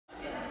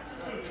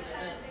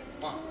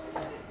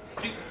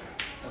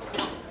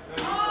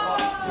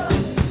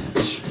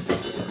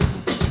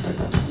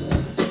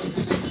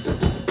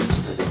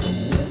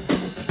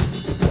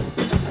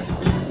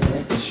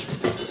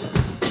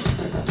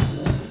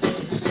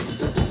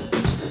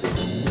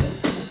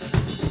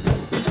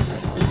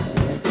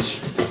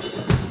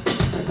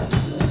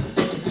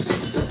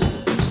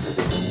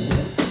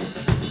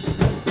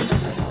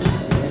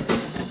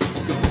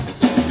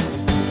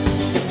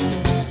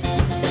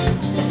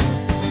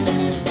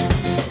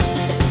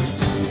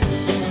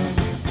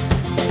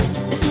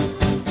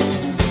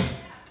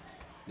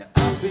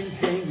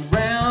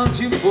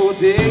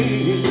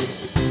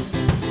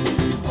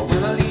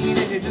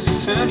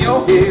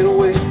get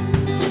away.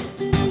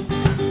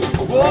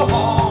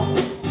 Oh,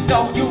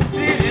 no, you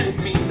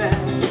didn't mean that.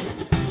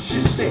 She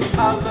said,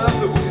 I love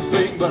the way you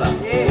think, but I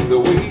hate the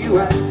way you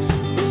act.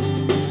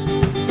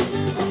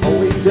 I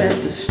always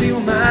have to steal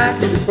my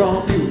kisses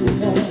from you.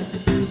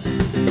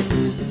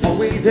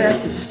 Always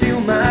have to steal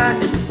my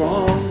kisses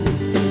from you.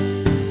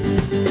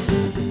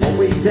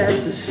 Always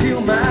have to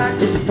steal my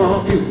kisses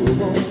from you.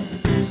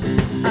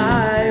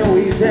 I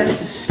always have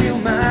to steal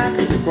my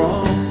kisses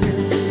from you.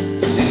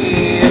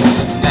 See it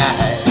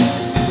tonight,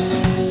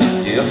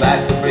 if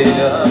like the break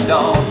of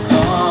dawn,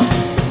 come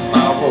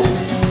tomorrow.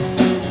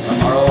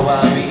 Tomorrow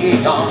I'll be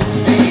gone.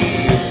 See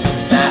it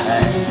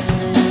tonight,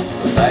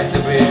 if like the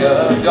break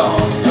of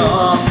dawn,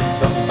 come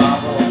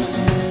tomorrow.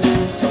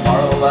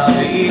 Tomorrow I'll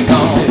be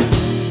gone.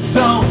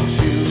 Don't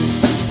you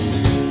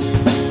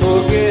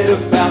forget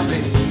about me.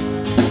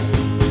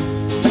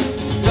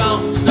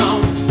 Don't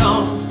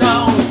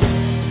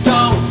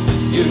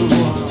you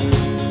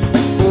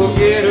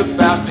forget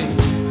about me.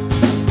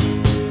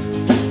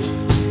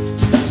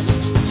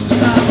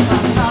 La la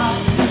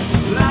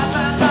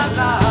la la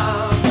la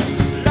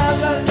la la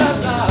la la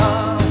la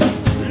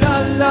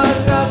la la la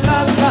la la la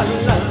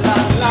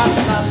la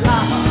la la.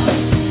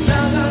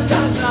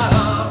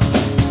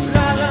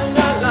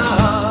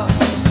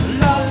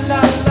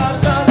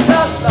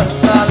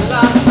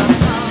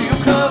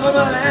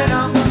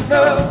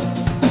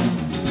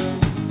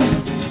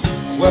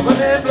 When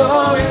they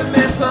blow in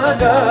the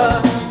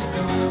thunder,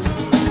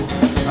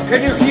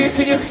 can you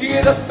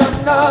hear the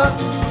thunder?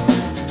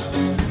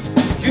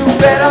 You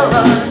better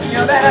run,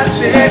 you better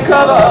take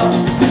cover.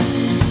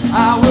 I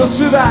will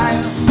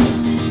survive.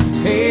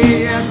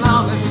 Hey, as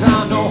long as I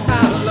know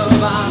how to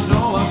love, I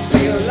know I'll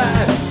stay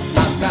alive.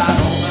 I've got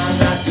all my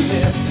life to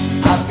live,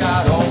 I've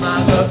got all my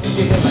love to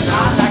give. And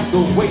I like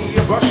the way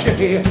you brush your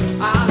hair,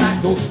 I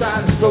like those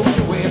stylish clothes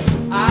you wear,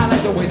 I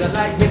like the way the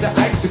light hit the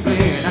ice is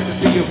clear, and I can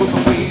see you from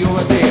the way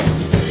you're there.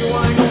 If you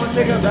wanna go and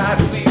take a ride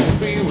with me, we'll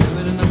be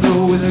willing in the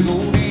blow with a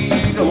goldie.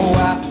 Oh, I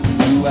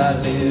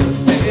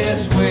live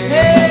this way.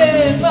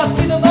 Hey, must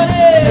be the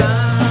money.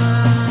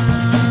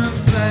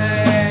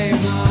 Play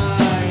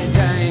my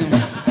game.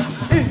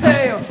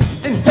 Inhale,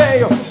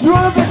 inhale. You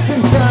wanna bet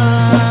in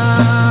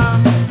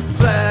time?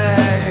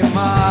 Play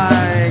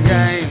my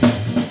game.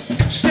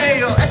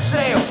 Exhale,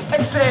 exhale,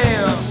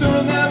 exhale. So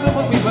remember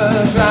when we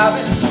were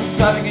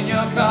driving in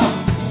your car.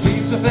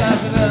 Speed so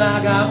fast that I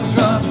got was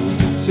drunk.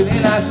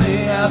 Sitting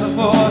nicely out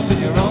before, in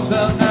your own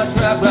self, that's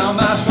wrapped around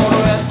my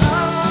shoulder.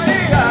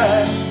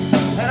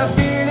 And a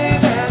feeling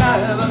that I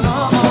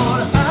belong.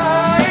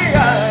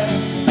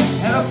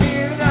 And a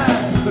feeling that I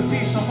could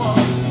be someone,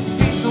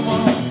 be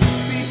someone,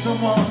 be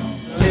someone.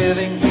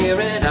 Living here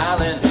in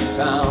Island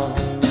Town,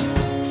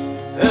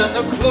 and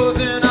they're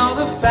closing all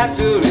the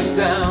factories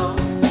down.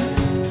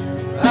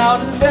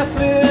 Out in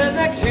Bethlehem,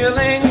 they're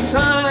killing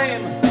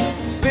time,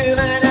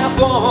 filling our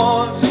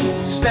boards,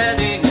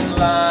 standing in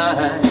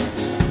line.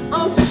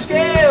 I'm so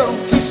scared in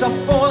case I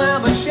fall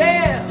out my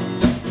chair,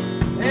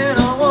 and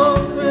I'm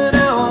wandering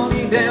out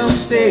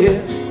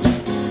downstairs.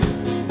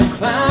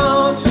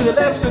 Clowns to the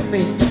left of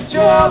me,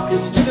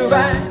 jokers to the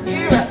right.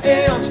 Here I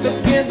am,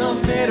 stuck in the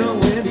middle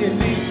with you.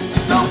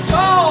 Don't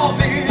call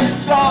me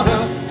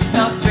daughter,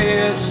 not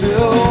fair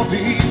to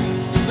be.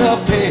 The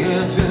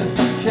pigeon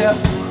kept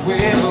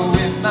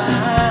with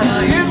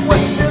mine. In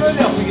West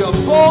Philadelphia,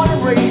 born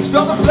and raised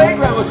on the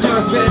playground was where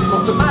I spent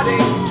most of my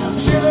days.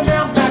 Chilling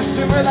out,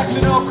 maxing,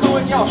 relaxing, all cool,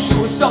 and y'all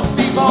shooting some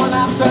people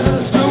outside of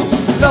the school.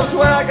 Love's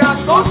where I got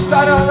most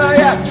out of the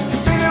act.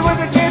 Feeling with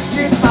the kids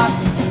my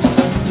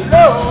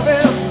love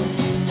them.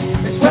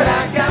 It's what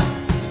I got.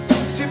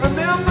 See,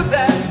 remember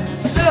that.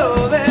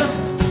 Love them.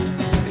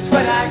 It's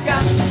what I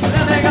got.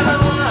 Let me go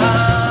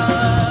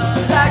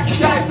on. Like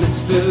shine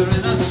blister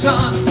in the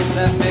sun.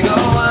 Let me go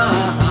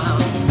on.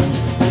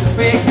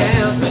 Big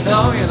hands to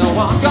know you're the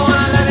one. Go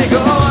on, let me go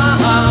on.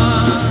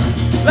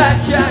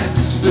 Like shine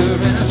blister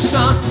in the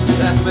sun.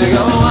 Let me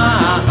go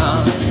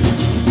on.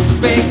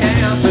 Big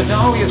hands to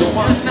know you're the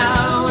one.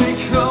 Now we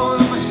go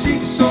in my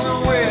sheets on the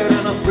weird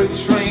and a freight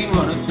train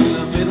running through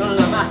the middle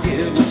of my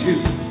head with you.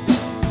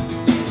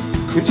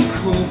 Could you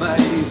cool my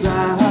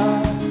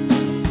desire?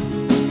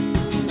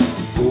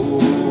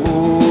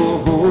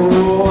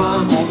 Oh,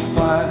 I'm on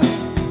fire.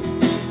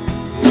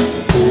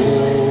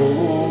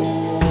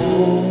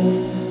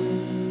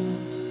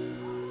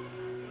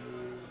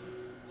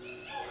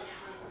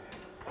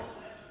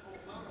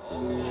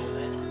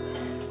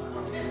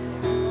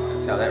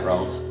 That's how that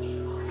rolls.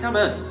 Come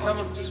in,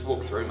 just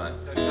walk through, mate.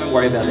 Don't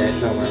worry about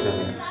that, don't worry about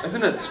that.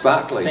 Isn't it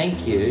sparkly?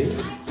 Thank you.